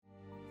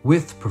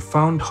With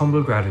profound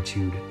humble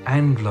gratitude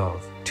and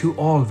love to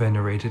all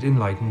venerated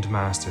enlightened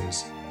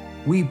masters,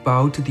 we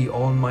bow to the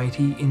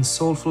Almighty in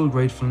soulful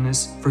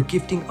gratefulness for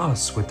gifting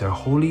us with their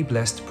holy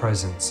blessed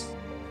presence.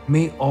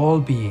 May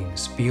all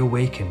beings be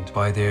awakened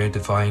by their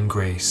divine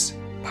grace.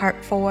 Part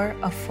 4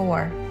 of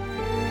 4.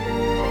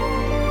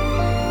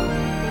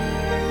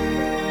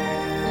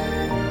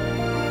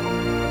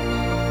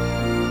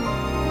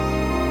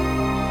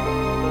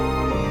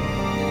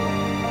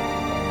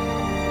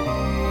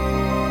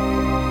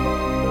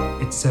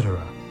 Etc.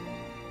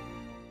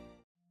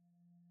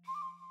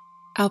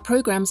 Our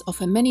programs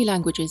offer many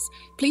languages.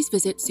 Please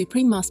visit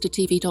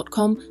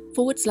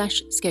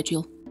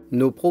suprememastertv.com/schedule.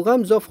 Nos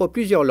programmes offrent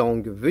plusieurs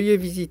langues. Veuillez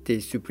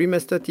visiter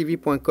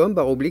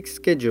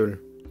suprememastertv.com/schedule.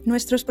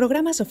 Nuestros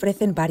programas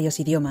ofrecen varios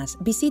idiomas.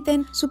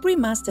 Visiten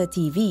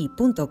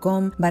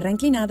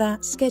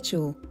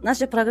suprememastertv.com/schedule.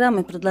 Наши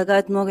программы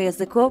предлагают много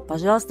языков.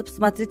 Пожалуйста,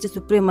 посмотрите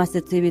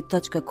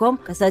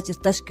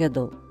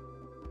suprememastertv.com/schedule.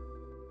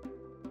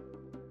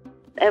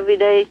 Every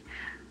day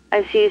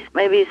I see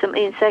maybe some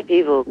insect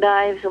people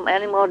die, some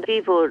animal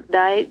people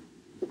die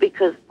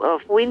because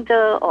of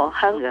winter or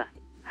hunger.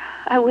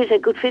 I wish I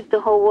could feed the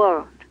whole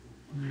world,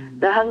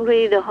 the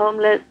hungry, the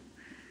homeless,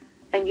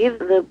 and give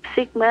the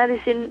sick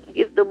medicine,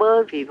 give the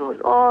bird people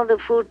all the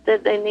food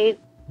that they need,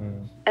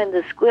 and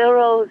the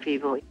squirrel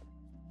people.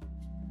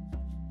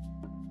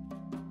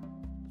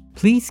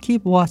 Please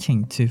keep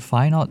watching to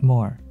find out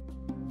more.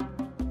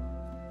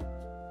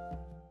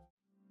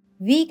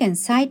 Vegan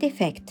side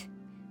effect.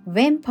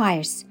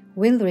 Vampires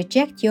will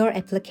reject your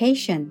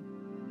application.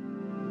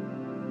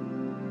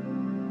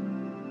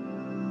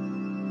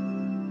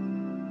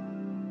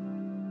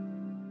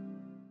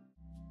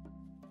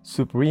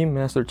 Supreme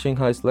Master Ching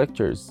Hai's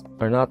lectures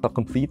are not a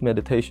complete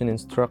meditation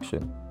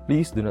instruction.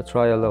 Please do not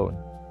try alone.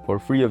 For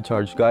free of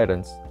charge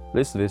guidance,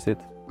 please visit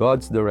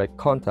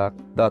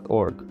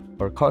godsdirectcontact.org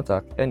or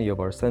contact any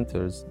of our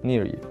centers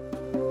near you.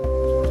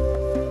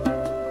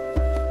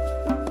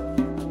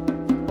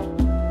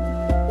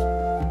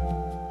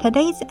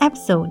 Today's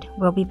episode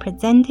will be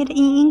presented in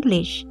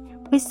English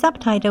with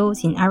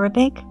subtitles in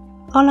Arabic,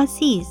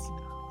 Aulacese,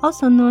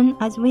 also known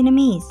as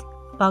Vietnamese,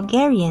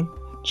 Bulgarian,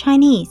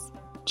 Chinese,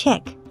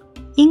 Czech,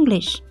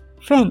 English,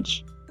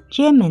 French,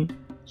 German,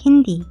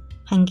 Hindi,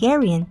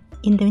 Hungarian,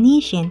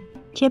 Indonesian,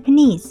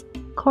 Japanese,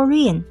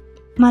 Korean,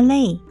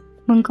 Malay,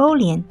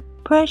 Mongolian,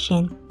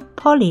 Persian,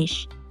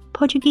 Polish,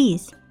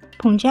 Portuguese,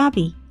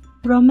 Punjabi,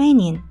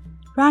 Romanian,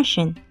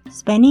 Russian,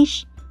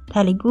 Spanish,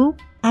 Telugu,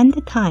 and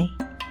Thai.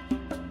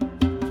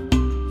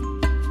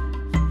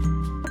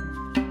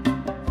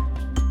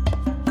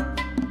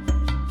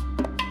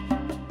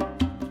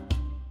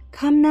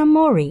 Kamna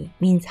Mori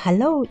means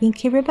hello in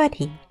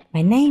Kiribati.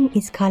 My name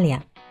is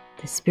Kalia.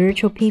 The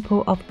spiritual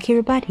people of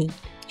Kiribati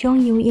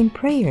join you in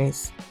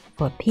prayers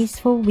for a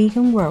peaceful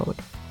vegan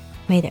world.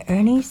 May the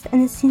earnest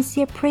and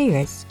sincere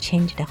prayers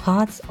change the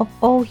hearts of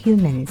all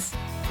humans.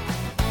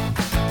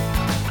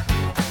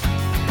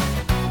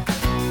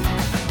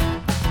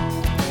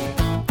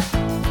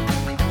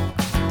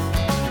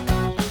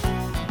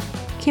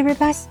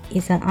 Kiribati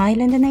is an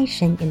island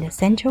nation in the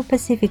Central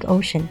Pacific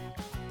Ocean,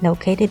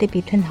 located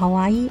between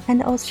Hawaii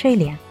and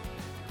Australia.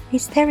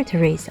 Its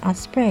territories are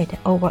spread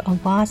over a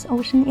vast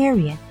ocean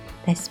area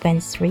that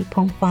spans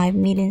 3.5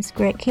 million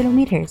square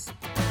kilometers.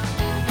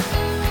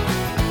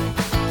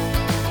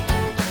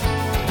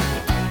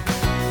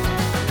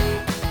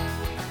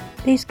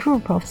 This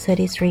group of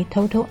 33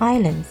 total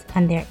islands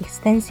and their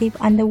extensive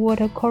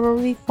underwater coral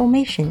reef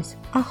formations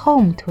are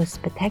home to a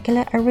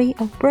spectacular array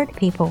of bird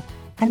people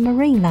and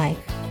marine life.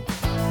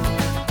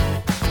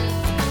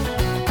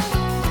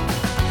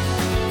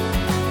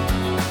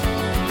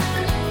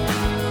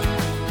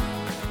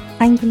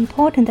 An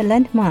important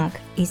landmark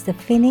is the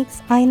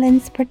Phoenix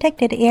Islands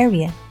Protected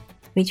Area,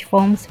 which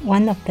forms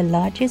one of the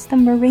largest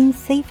marine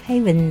safe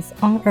havens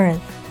on Earth.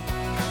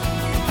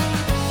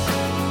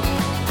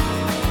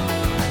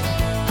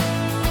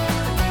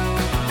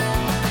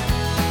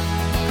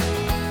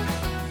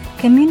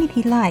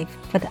 Community life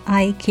for the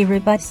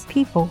Kiribati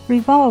people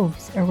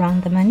revolves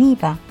around the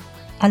Maniba,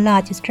 a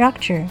large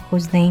structure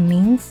whose name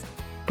means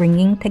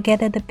bringing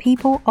together the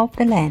people of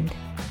the land.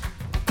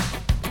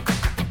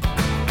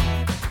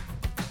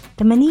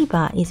 The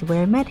Maniba is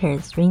where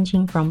matters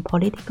ranging from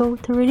political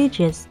to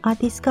religious are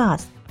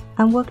discussed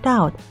and worked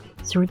out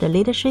through the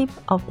leadership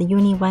of the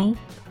Uniwai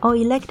or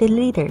elected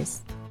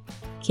leaders.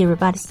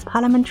 Kiribati's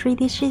parliamentary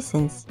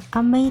decisions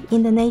are made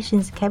in the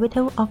nation's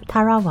capital of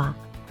Tarawa,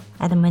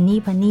 at the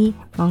Maniba ni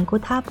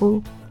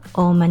Mongutapu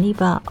or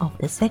Maniba of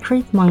the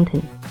Sacred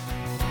Mountain.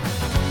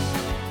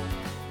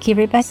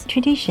 Kiribati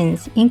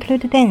traditions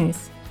include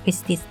dance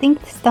with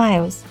distinct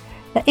styles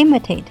that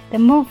imitate the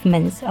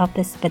movements of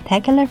the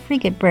spectacular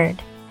frigate bird.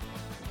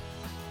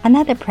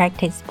 Another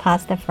practice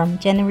passed from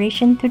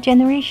generation to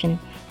generation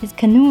is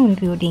canoe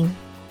building,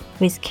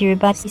 with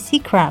Kiribati sea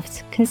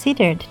crafts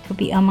considered to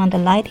be among the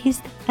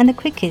lightest and the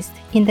quickest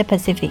in the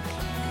Pacific.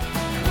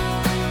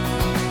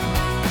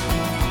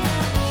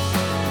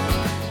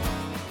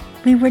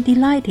 We were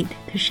delighted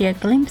to share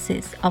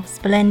glimpses of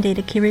splendid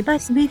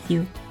Kiribati with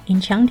you,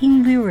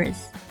 enchanting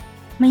viewers.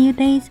 May your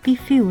days be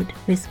filled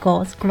with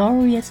God's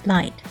glorious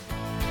light.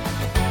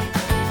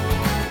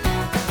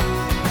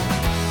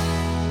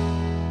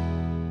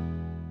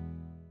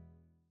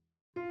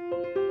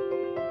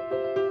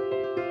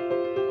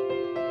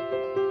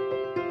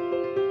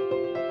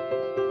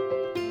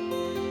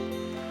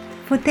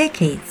 For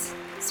decades,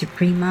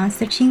 Supreme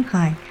Master Ching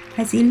Hai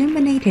has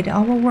illuminated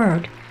our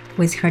world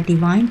with her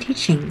divine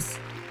teachings.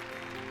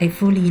 A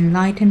fully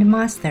enlightened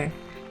master,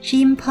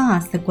 she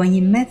imparts the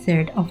Guanyin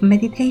method of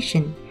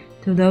meditation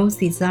to those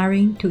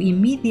desiring to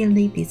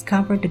immediately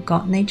discover the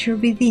God nature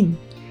within,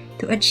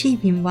 to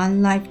achieve in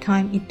one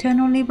lifetime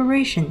eternal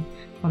liberation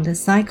from the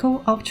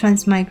cycle of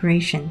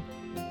transmigration.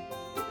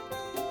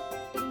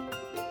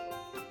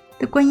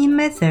 The Guanyin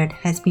method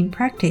has been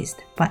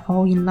practiced by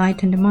all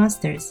enlightened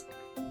masters,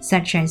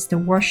 such as the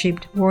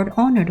worshipped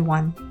world-honored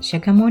one,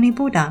 Shakyamuni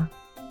Buddha,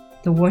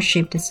 the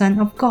worshipped Son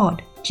of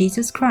God,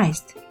 Jesus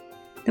Christ,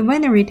 the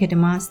venerated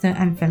master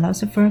and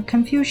philosopher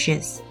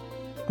Confucius,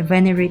 the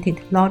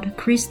venerated Lord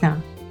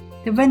Krishna,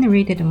 the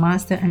venerated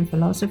master and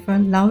philosopher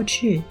Lao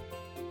Tzu,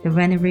 the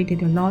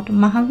venerated Lord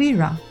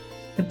Mahavira,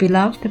 the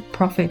beloved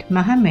Prophet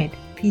Muhammad,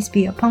 peace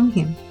be upon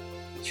him,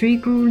 Sri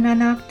Guru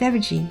Nanak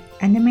Dev Ji,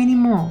 and many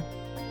more.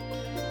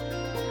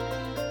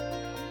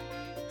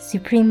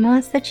 Supreme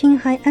Master Ching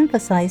Hai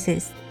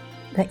emphasizes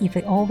that if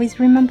we always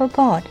remember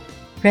God,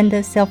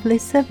 render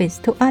selfless service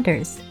to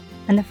others,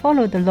 and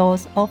follow the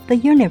laws of the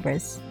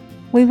universe,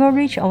 we will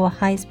reach our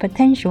highest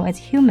potential as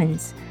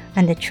humans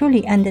and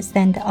truly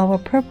understand our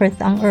purpose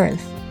on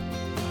earth.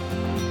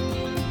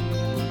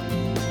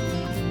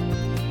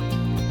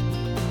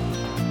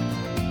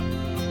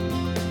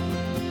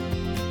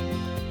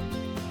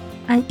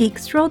 An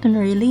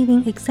extraordinary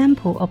living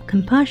example of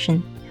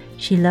compassion,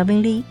 she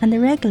lovingly and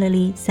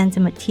regularly sends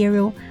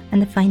material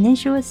and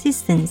financial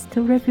assistance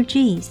to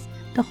refugees,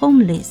 the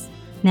homeless,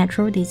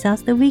 natural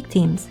disaster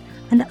victims,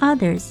 and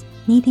others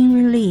needing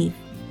relief.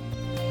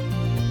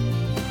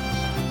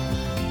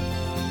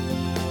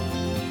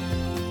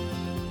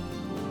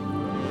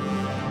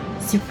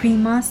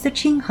 Supreme Master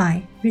Ching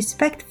Hai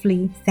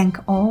respectfully thank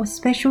all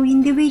special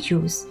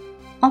individuals,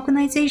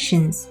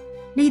 organizations,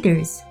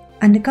 leaders,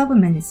 and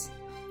governments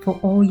for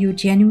all your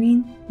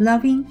genuine,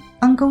 loving,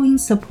 ongoing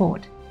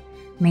support.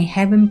 May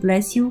heaven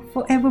bless you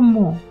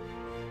forevermore.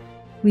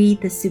 We,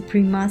 the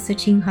Supreme Master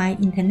Ching Hai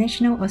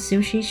International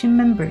Association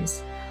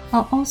members,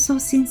 are also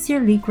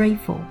sincerely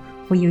grateful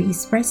for your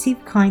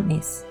expressive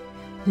kindness,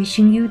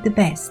 wishing you the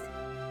best.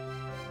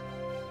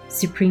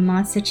 Supreme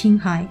Master Ching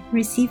Hai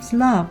receives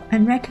love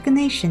and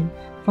recognition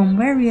from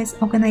various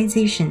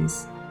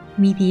organizations,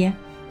 media,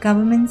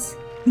 governments,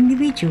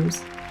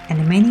 individuals,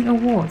 and many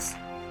awards,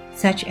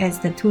 such as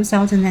the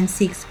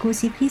 2006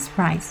 Gusi Peace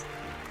Prize,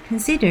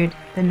 considered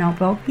the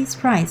Nobel Peace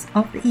Prize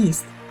of the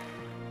East,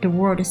 the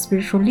World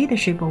Spiritual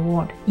Leadership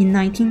Award in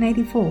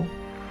 1994,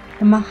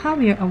 the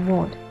Mahavir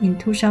Award in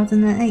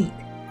 2008,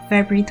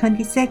 February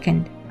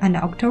 22nd and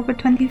October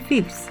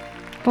 25th,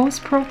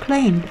 both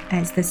proclaimed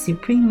as the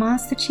Supreme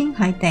Master Ching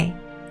Hai Day,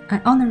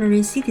 an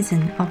honorary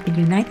citizen of the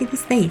United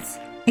States,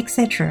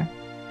 etc.,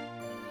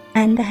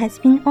 and has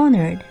been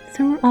honored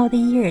throughout the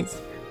years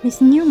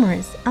with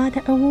numerous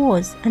other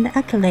awards and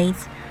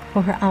accolades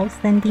for her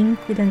outstanding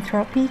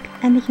philanthropic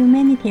and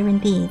humanitarian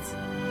deeds.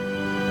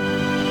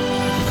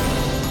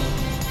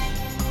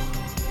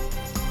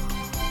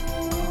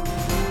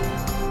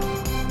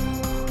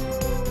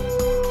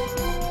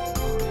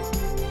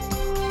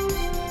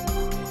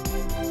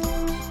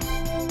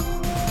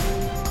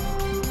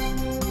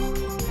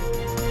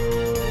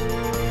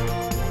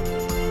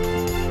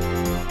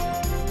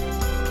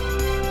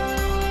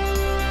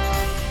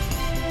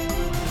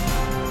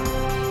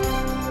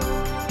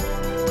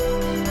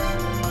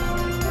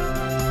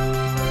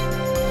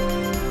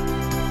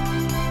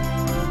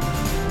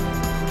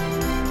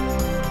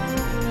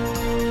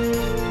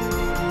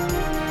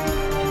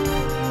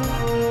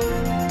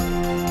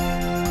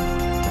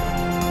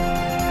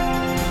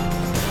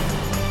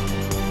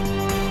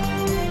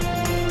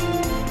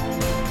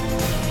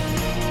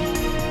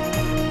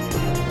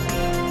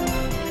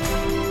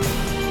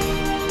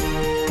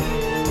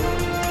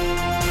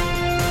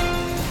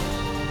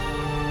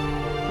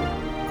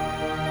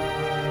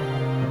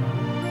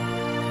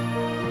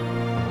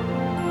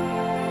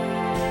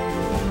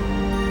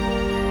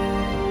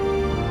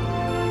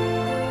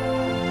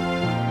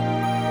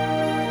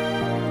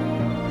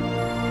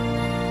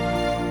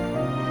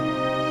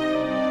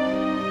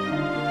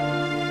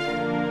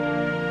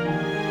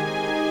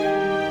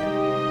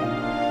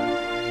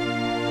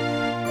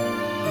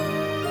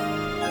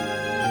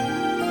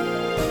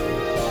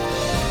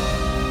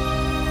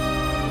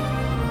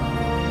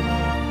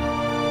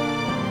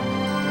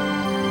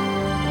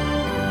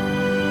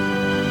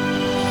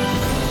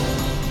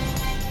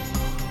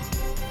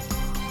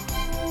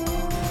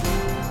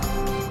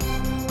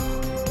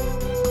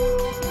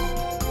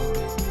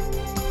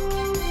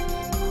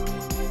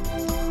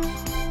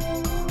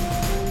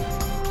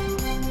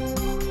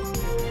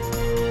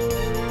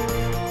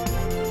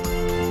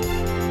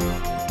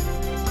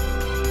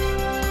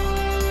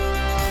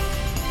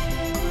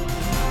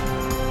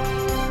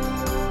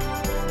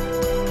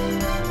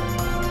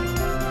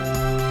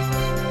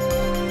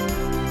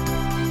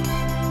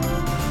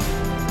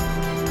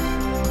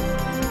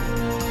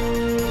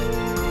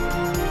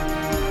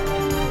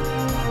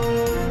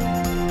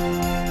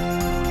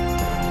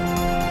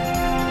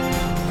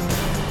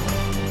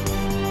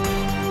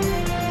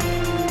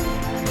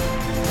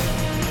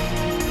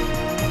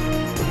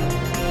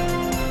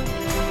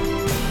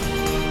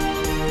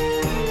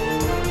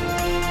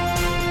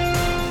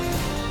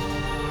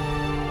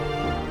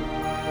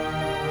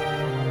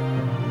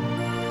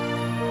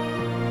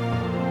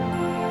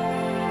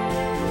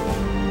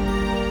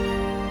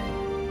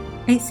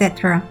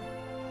 etc.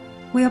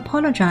 We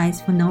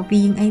apologize for not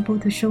being able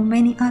to show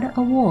many other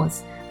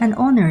awards and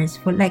honors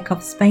for lack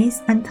of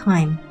space and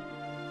time.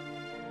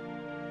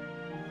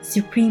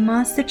 Supreme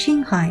Master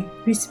Ching Hai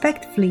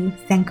respectfully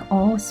thank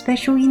all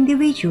special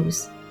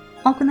individuals,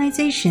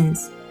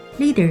 organizations,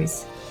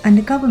 leaders,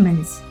 and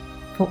governments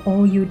for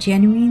all your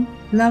genuine,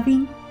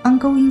 loving,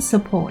 ongoing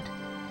support.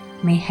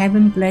 May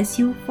heaven bless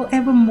you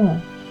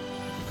forevermore.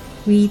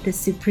 We, the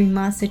Supreme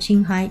Master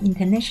Ching Hai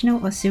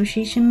International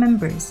Association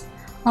members,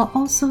 are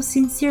also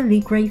sincerely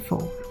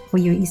grateful for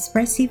your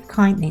expressive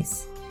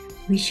kindness.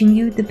 Wishing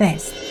you the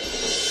best.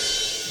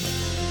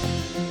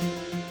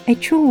 A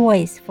true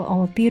voice for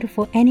our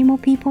beautiful animal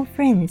people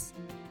friends,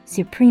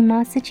 Supreme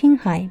Master Ching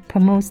Hai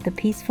promotes the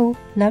peaceful,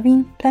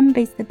 loving,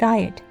 plant-based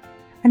diet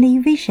and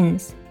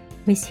envisions,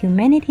 with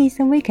humanity's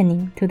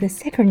awakening to the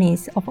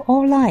sacredness of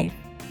all life,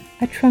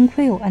 a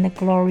tranquil and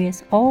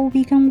glorious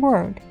all-vegan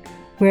world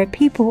where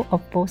people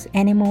of both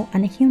animal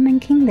and human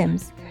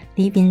kingdoms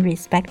live in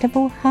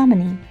respectable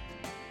harmony.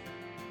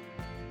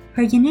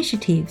 Her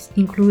initiatives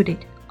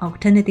included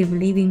alternative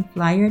living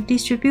flyer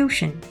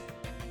distribution,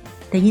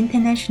 the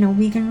International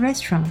Vegan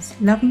Restaurants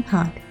Loving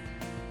Heart,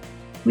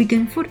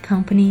 vegan food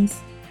companies,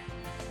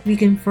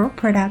 vegan fur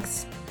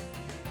products,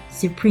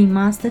 Supreme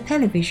Master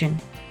Television,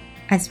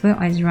 as well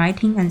as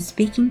writing and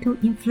speaking to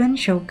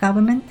influential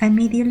government and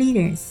media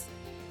leaders,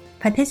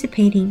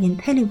 participating in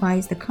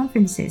televised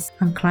conferences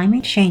on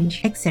climate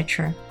change,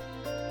 etc.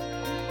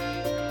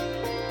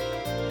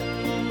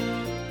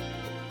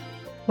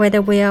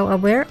 Whether we are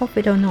aware of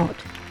it or not,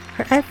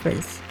 her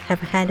efforts have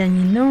had an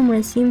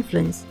enormous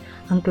influence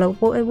on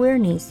global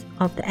awareness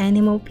of the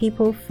animal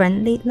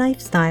people-friendly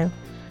lifestyle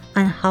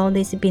and how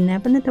this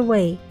benevolent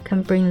way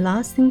can bring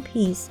lasting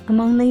peace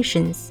among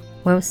nations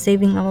while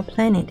saving our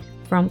planet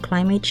from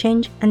climate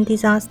change and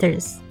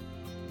disasters.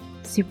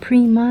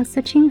 Supreme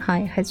Master Ching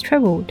Hai has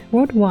traveled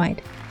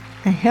worldwide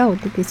and held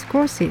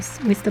discourses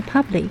with the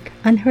public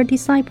and her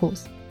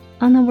disciples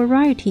on a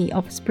variety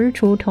of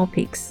spiritual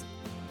topics.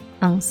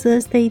 On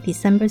Thursday,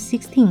 December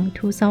 16,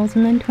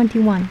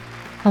 2021,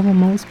 our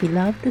most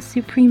beloved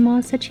Supreme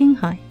Master Ching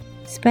Hai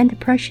spent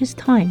precious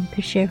time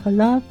to share her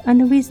love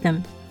and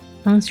wisdom,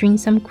 answering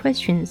some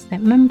questions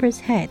that members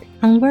had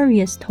on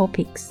various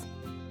topics.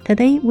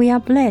 Today, we are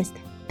blessed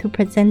to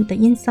present the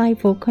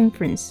insightful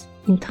conference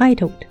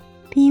entitled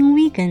Being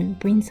Vegan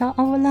Brings Out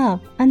Our Love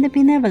and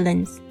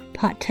Benevolence,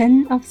 Part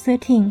 10 of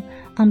 13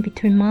 on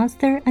Between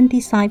Master and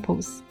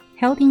Disciples,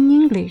 held in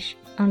English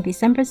on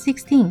December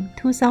 16,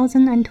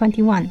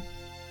 2021.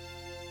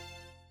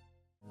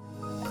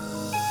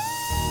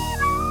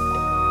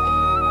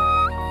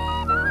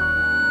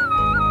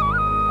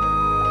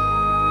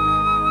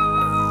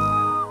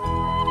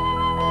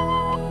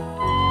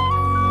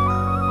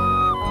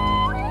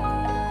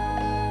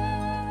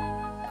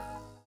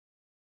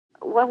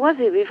 What was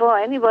it before?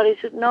 Anybody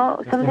should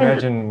know.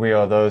 Imagine we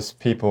are those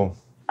people.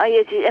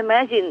 Yes,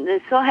 imagine. They're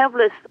so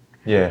helpless.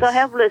 Yes. So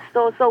helpless,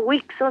 so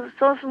weak,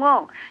 so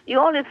small.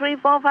 You're only 3,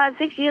 4, 5,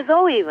 6 years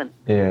old even.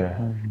 Yeah.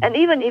 And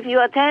even if you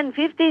are 10,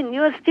 15,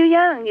 you're still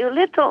young. You're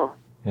little.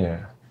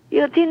 Yeah.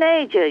 You're a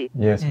teenager.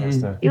 Yes,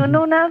 Master. You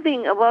know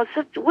nothing about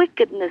such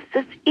wickedness,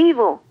 such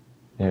evil.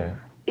 Yeah.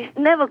 It's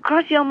never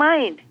crossed your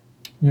mind.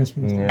 Yes,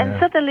 Master. Yeah. And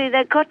suddenly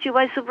they caught you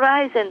by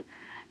surprise, and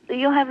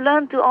you have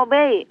learned to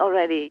obey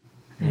already.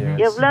 Yes.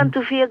 You have learned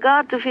to fear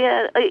God, to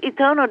fear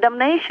eternal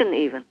damnation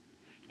even.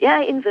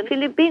 Yeah, in the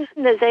Philippines,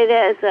 they say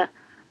there is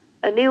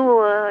a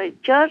new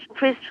church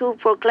priest who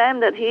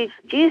proclaimed that he's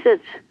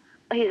Jesus,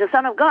 he's the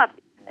Son of God,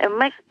 and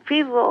makes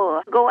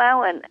people go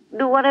out and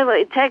do whatever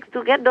it takes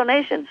to get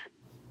donations.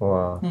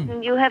 Wow.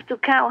 And you have to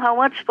count how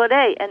much per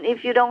day, and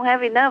if you don't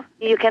have enough,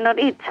 you cannot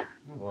eat.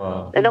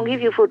 Wow. They don't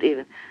give you food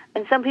even.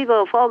 And some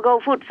people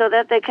forego food so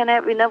that they can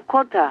have enough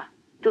quota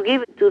to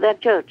give it to that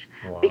church.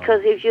 Wow.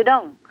 Because if you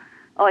don't,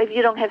 or if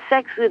you don't have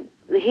sex with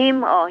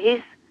him or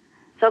his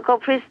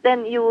so-called priest,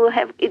 then you will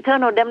have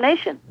eternal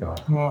damnation.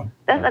 Wow.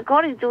 That's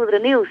according to the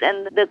news,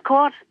 and the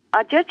courts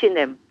are judging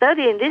them.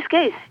 30 in this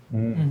case,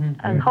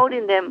 and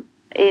holding them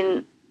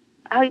in,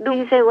 how do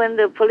you say when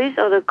the police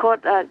or the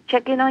court are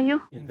checking on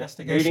you?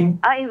 Investigating.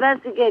 Are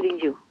investigating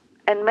you.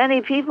 And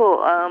many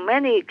people,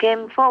 many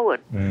came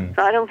forward.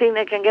 So I don't think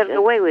they can get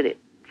away with it.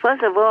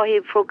 First of all, he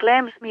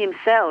proclaims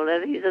himself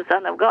that he's the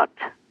Son of God.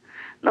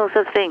 No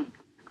such thing.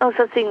 No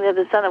such thing that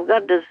the Son of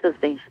God does such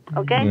things.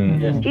 Okay?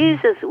 Yes.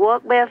 Jesus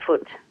walked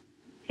barefoot.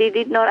 He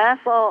did not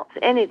ask for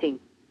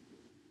anything.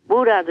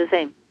 Buddha the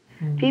same.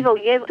 People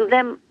gave to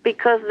them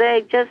because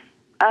they just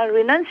are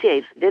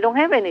renunciates. They don't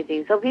have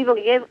anything. So people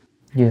gave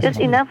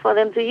just enough for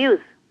them to use.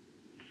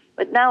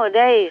 But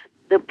nowadays,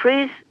 the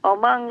priests or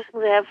monks,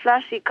 they have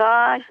flashy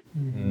cars.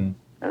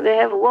 They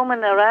have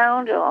women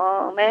around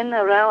or men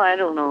around, I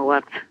don't know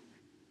what.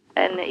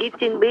 And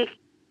eating big,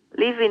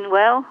 living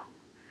well,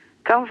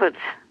 comfort.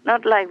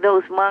 Not like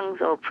those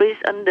monks or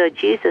priests under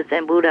Jesus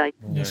and Buddha.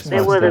 Yes, They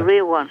were the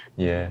real ones.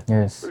 Yeah.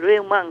 Yes.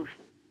 Real monks,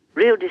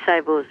 real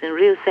disciples, and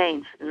real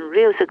saints, and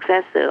real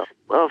successors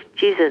of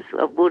Jesus,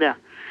 of Buddha.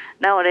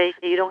 Nowadays,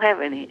 you don't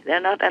have any.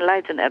 They're not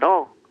enlightened at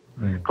all.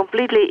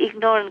 completely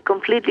ignorant,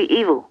 completely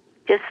evil.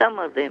 Just some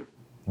of them.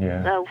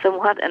 Yeah. Now,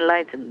 somewhat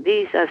enlightened.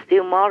 These are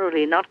still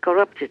morally not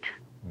corrupted.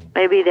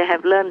 Maybe they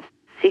have learned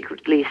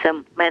secretly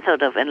some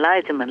method of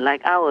enlightenment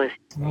like ours.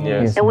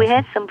 Yes. And we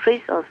had some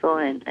priests also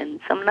and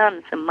some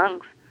nuns and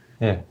monks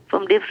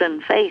from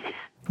different faiths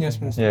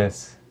Yes, Master.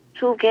 Yes.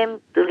 who came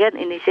to get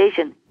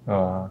initiation.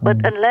 Oh.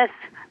 But unless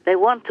they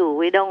want to,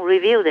 we don't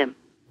reveal them.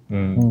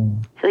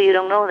 So you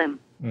don't know them.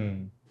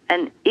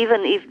 And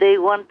even if they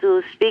want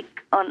to speak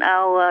on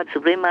our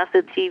Supreme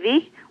Master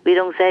TV, we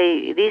don't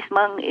say this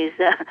monk is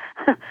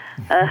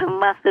a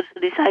master's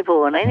disciple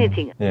or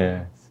anything.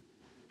 Yes.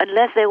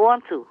 Unless they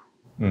want to.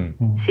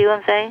 See what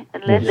I'm saying?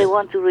 Unless they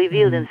want to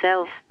reveal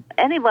themselves.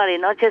 Anybody,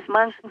 not just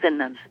monks and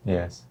nuns.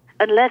 Yes.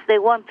 Unless they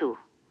want to.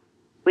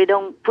 We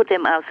don't put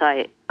them out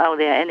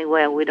there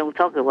anywhere. We don't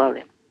talk about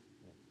them.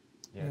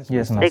 Yes, They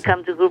Master.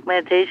 come to group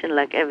meditation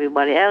like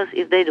everybody else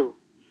if they do.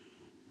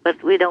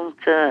 But we don't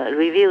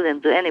reveal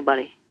them to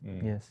anybody.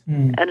 Yes.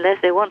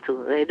 Unless they want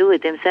to. They do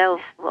it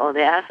themselves or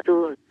they ask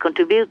to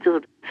contribute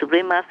to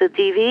Supreme Master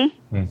TV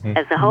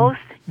as a host,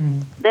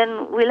 then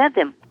we let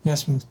them.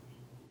 Yes, Master.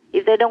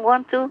 If they don't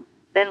want to,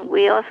 then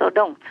we also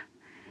don't.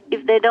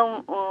 If they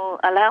don't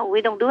allow,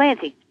 we don't do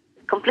anything.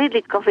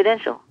 Completely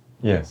confidential.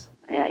 Yes.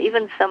 Yeah,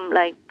 even some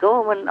like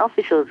government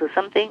officials or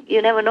something,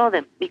 you never know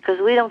them because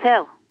we don't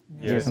tell.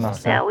 Yes,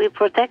 Master. Yeah, we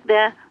protect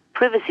their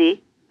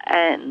privacy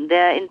and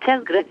their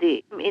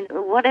integrity in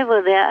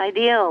whatever their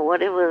idea or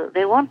whatever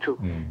they want to.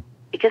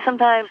 Because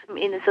sometimes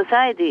in a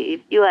society,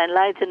 if you are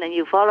enlightened and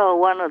you follow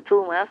one or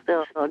two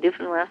masters or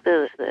different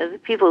masters,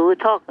 people will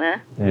talk,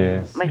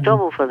 Yes. make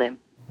trouble for them.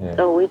 Yeah.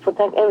 So we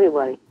protect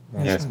everybody.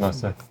 Yes,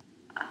 Master.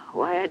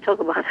 Why I talk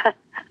about that?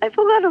 I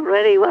forgot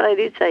already what I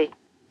did say.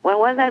 What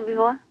was that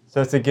before?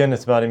 So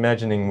it's about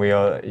imagining we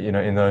are,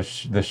 in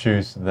those the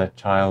shoes of that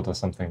child or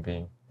something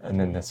being, and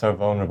then they're so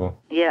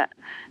vulnerable. Yeah.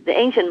 The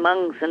ancient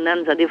monks and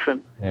nuns are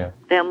different. Yeah.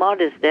 They're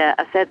modest, they're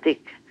ascetic.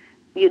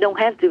 You don't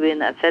have to be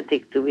an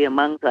ascetic to be a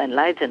monk or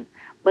enlightened,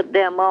 but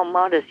they're more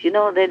modest.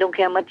 They don't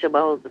care much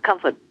about the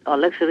comfort or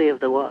luxury of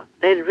the world.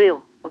 They're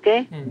real,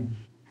 okay?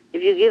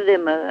 If you give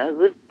them a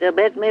good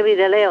bed, maybe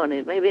they lay on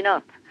it, maybe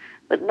not.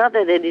 But not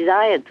that they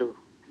desire to.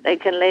 They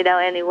can lay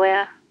down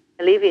anywhere,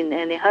 live in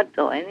any hut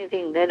or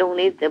anything. They don't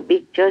need a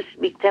big church,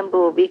 big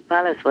temple, big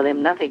palace for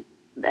them, nothing.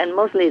 And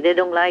mostly they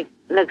don't like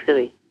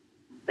luxury.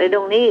 They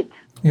don't need.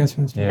 Yes,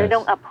 Master. They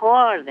don't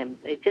abhor them.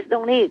 They just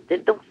don't need. They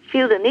don't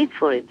feel the need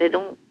for it. They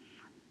don't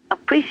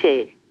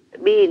appreciate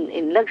being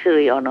in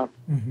luxury or not.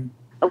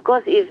 Of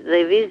course, if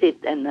they visit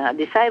and a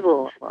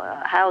disciple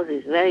house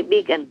is very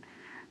big and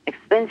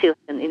expensive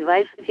and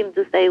invite him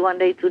to stay 1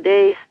 day, 2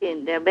 days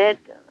in their bed,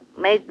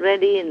 made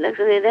ready in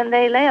luxury, then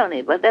they lay on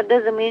it. But that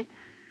doesn't mean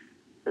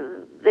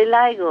they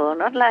like or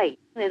not like.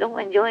 They don't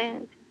enjoy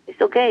it.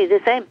 It's okay. It's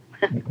the same.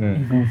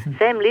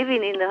 Same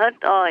living in the hut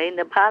or in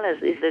the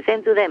palace is the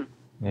same to them.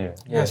 Yeah.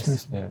 Yes,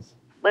 Yes. Yes.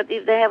 But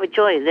if they have a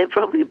choice, they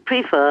probably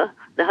prefer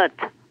the hut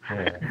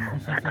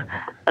Yeah.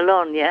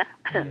 alone, yeah?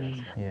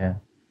 Yeah.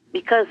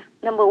 Because,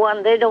 number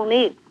one, they don't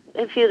need.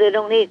 They feel they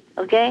don't need,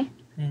 okay?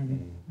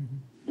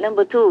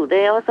 Number two,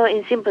 they are also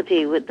in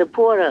sympathy with the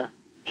poorer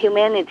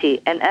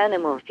humanity and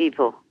animal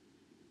people.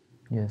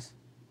 Yes.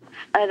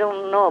 I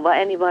don't know about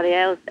anybody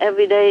else.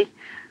 Every day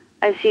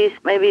I see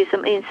maybe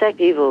some insect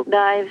people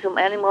die, some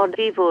animal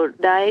people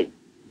die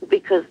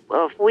because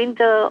of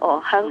winter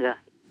or hunger.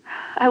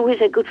 I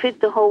wish I could feed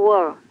the whole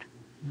world.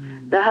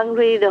 The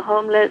hungry, the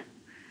homeless,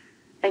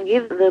 and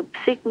give the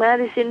sick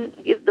medicine,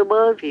 give the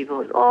bird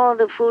people all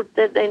the food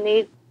that they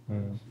need,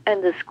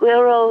 and the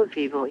squirrel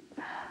people.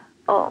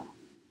 Oh,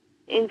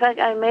 in fact,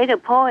 I made a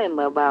poem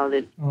about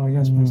it. Oh,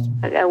 yes, Master.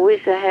 I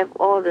wish I have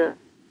all the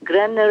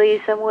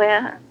granary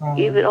somewhere,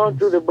 give it all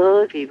to the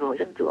bird people,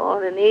 and to all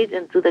the needs,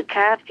 and to the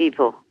cat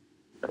people,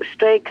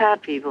 stray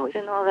cat people,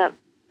 and all that.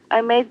 I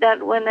made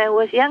that when I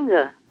was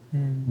younger.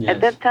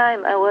 At that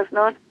time, I was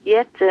not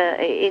yet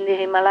in the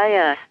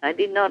Himalayas. I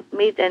did not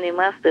meet any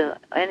master,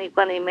 any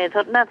Kuan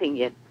method, nothing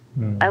yet.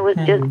 I was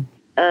just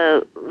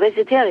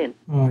vegetarian,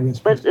 Oh, yes,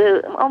 but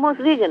almost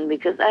vegan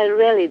because I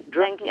rarely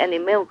drank any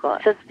milk or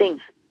such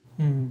things.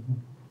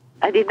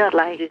 I did not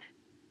like it.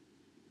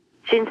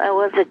 Since I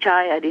was a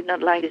child, I did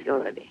not like it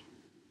already.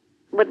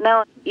 But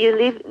now you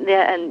live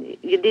there and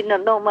you did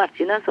not know much,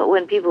 so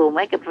when people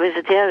make a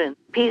vegetarian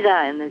pizza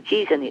and the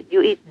cheese in it,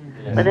 you eat.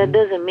 But that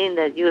doesn't mean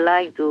that you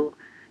like to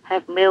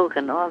have milk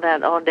and all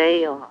that all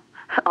day or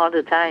all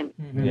the time.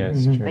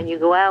 Yes, true. When you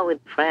go out with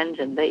friends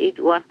and they eat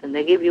what and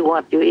they give you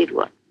what, you eat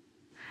what.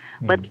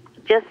 But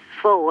just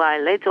for a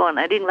while, later on,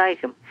 I didn't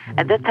like them.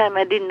 At that time,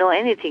 I didn't know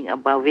anything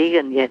about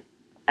vegan yet.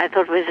 I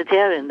thought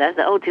vegetarian, that's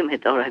the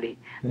ultimate already.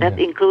 That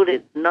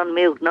included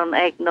non-milk,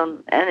 non-egg,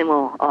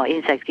 non-animal or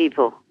insect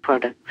people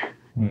products.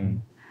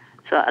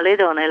 So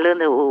later on I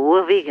learned that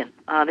we're vegan.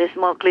 There's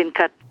more clean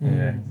cut.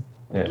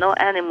 No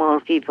animal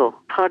people,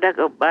 product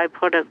or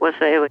byproduct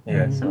whatsoever.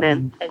 And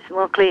then it's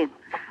more clean.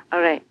 All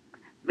right.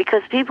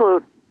 Because people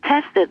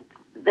tested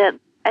that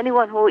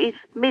anyone who eats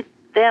meat,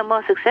 they are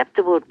more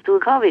susceptible to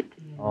COVID.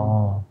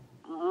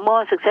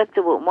 more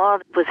susceptible,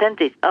 more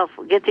percentage of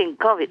getting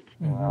COVID.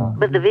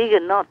 But the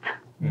vegan not.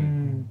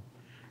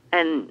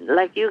 And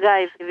like you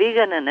guys,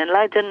 vegan and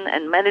enlighten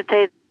and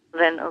meditate,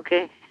 then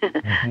okay,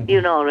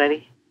 you know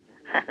already.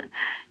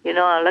 You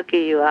know how lucky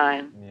you are.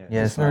 And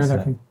Yes, very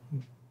lucky.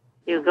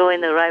 you go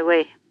in the right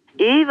way.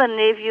 Even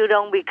if you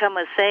don't become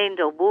a saint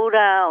or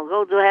Buddha or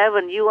go to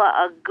heaven, you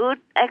are a good,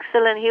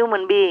 excellent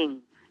human being.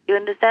 You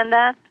understand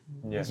that?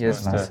 Yes,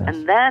 Master.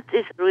 And that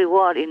is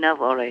reward enough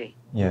already.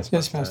 Yes,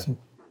 Master.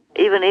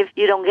 Even if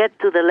you don't get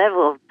to the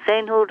level of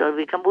sainthood or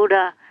become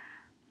Buddha,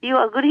 you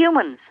are good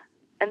humans.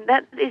 And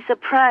that is a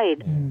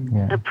pride,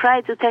 a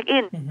pride to take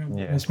in.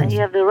 Yes, And you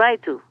have the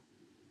right to.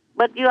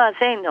 But you are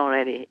saint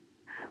already.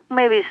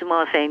 Maybe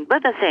small saint,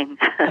 but a saint.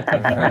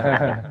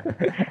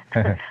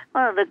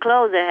 Well, the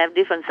clothes, they have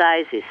different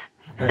sizes.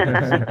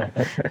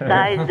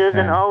 Size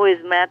doesn't always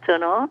matter,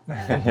 no?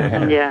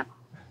 Yeah.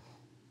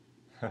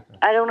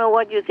 I don't know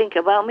what you think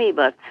about me,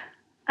 but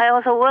I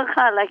also work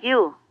hard like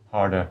you.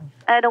 Harder.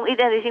 I don't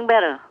eat anything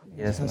better.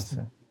 Yes,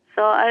 Master.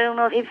 So I don't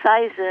know if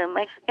size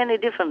makes any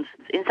difference,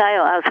 inside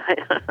or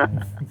outside.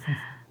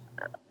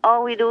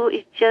 All we do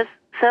is just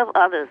serve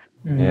others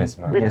Yes,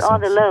 with all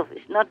the love.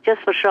 It's not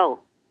just for show.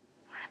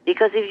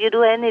 Because if you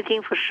do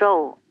anything for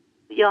show,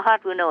 your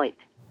heart will know it.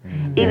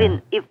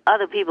 Even if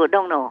other people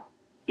don't know,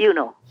 you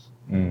know.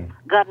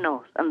 God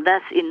knows. And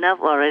that's enough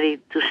already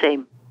to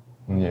shame.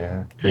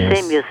 Yeah. To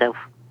shame yourself.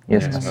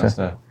 Yes,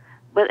 Master.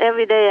 But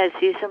every day I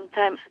see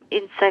sometimes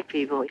insect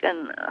people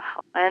and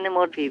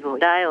animal people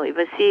die. Or if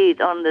I see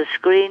it on the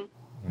screen,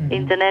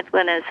 internet,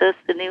 when I search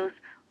the news,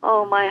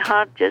 oh, my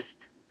heart just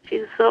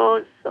feels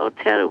so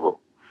terrible.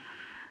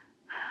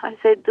 I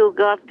said to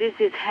God, this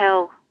is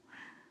hell.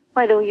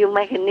 Why don't you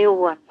make a new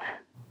one?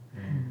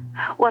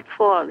 What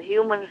for?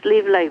 Humans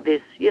live like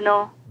this, you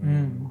know?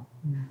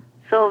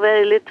 So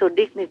very little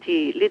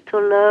dignity,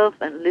 little love,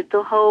 and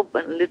little hope,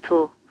 and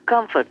little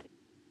comfort.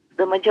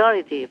 The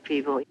majority of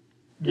people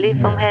live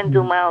from hand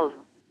to mouth,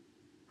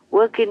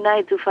 working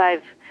 9 to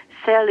 5,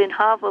 selling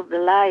half of the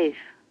life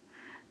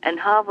and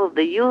half of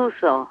the use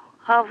or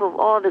half of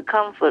all the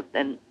comfort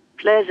and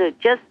pleasure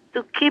just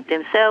to keep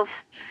themselves,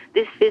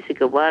 this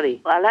physical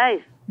body,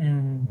 alive.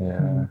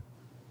 Yeah.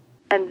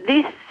 And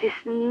this is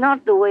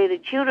not the way the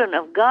children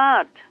of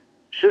God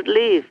should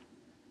live.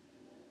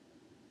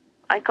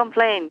 I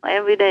complain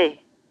every day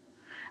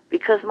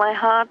because my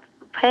heart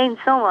pains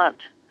so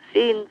much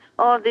seeing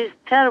all these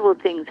terrible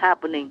things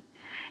happening.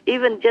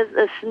 Even just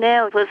a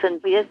snail person.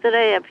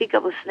 Yesterday I picked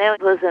up a snail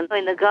person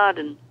in the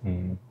garden.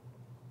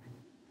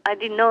 I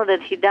didn't know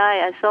that he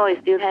died. I saw he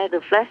still had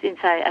the flesh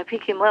inside. I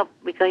picked him up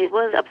because he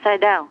was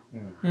upside down.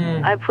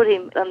 I put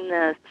him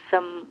on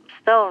some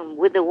stone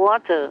with the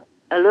water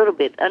a little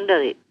bit under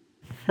it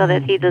so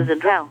that he doesn't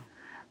drown.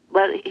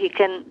 But he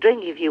can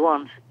drink if he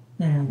wants.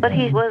 But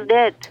he was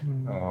dead.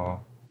 Oh.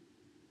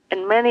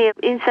 And many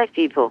insect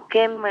people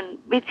came and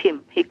beat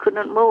him. He could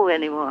not move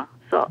anymore.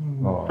 So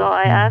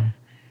I asked.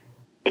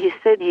 He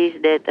said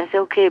he's dead. I said,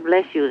 okay,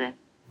 bless you then.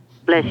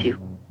 Bless you.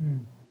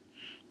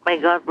 May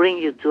God bring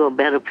you to a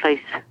better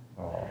place.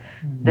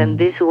 Then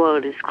this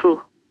world is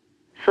cruel.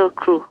 So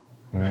cruel.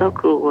 So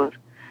cruel world.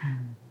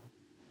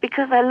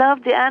 Because I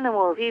love the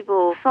animal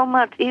people so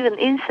much, even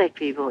insect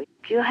people.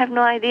 You have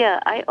no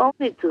idea. I owe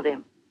it to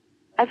them.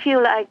 I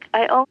feel like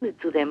I owe it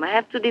to them. I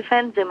have to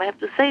defend them. I have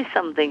to say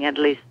something at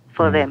least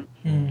for them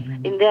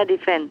in their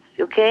defense,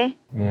 okay?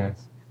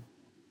 Yes.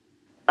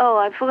 Oh,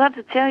 I forgot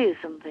to tell you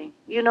something.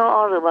 You know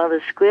all about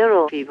the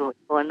squirrel people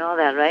and all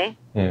that, right?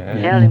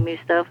 Yeah. Telling me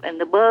stuff. And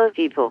the bird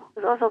people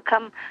also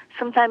come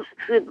sometimes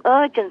with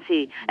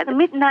urgency. At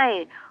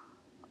midnight,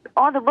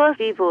 all the bird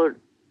people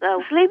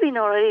are sleeping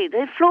already.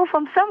 They flew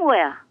from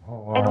somewhere.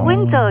 In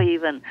winter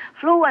even.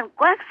 Flew and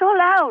quacked so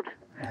loud.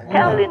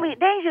 Telling me,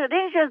 danger,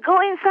 danger, go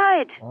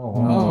inside.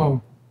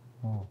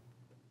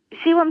 You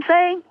see what I'm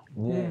saying?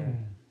 Yeah.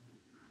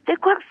 They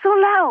quacked so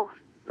loud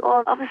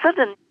all of a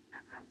sudden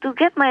to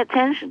get my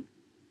attention.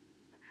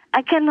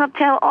 I cannot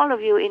tell all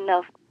of you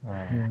enough.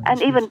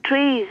 And even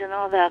trees and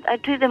all that. I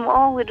treat them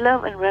all with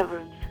love and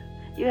reverence.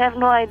 You have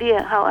no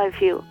idea how I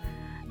feel.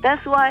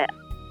 That's why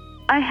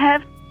I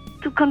have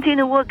to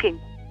continue working.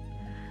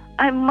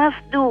 I must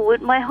do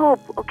with my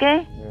hope,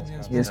 okay?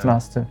 Yes,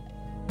 Master.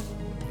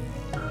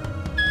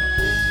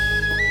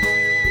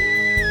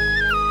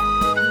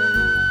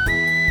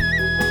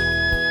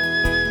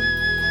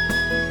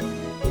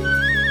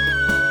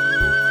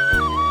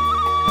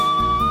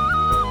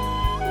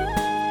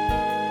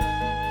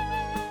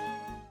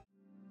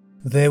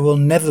 There will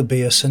never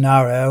be a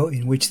scenario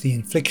in which the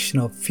infliction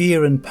of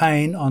fear and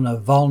pain on a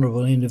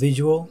vulnerable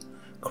individual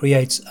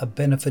creates a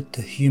benefit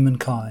to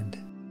humankind.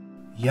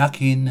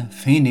 Joaquin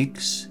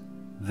Phoenix,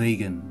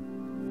 vegan.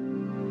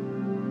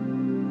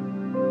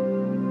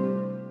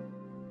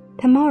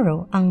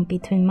 Tomorrow on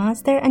Between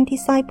Master and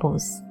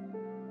Disciples.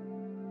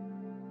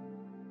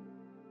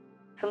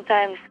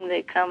 Sometimes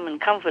they come and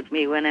comfort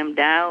me when I'm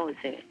down. They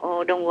say,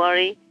 oh, don't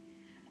worry,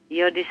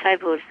 your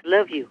disciples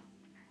love you.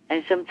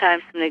 And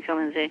sometimes they come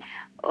and say,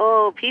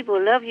 oh, people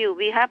love you,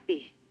 be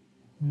happy.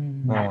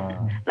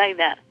 like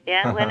that.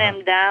 Yeah, when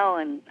I'm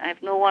down and I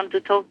have no one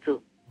to talk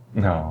to.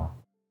 No.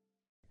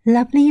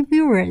 Lovely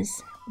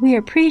viewers, we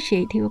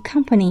appreciate your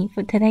company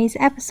for today's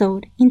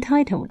episode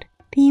entitled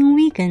Being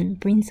Vegan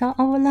Brings Out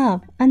Our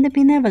Love and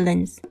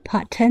Benevolence,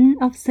 Part 10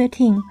 of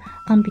 13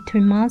 on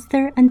Between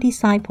Master and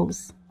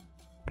Disciples.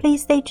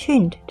 Please stay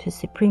tuned to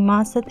Supreme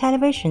Master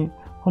Television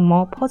for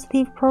more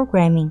positive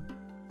programming.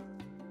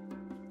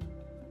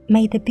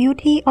 May the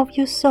beauty of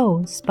your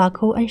soul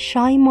sparkle and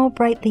shine more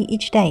brightly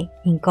each day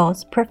in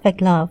God's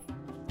perfect love.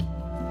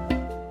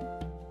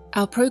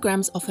 Our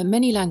programs offer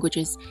many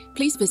languages.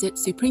 Please visit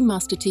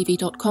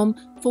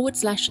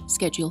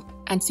suprememastertv.com/schedule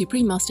and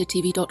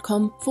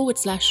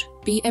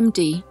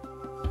suprememastertv.com/BMD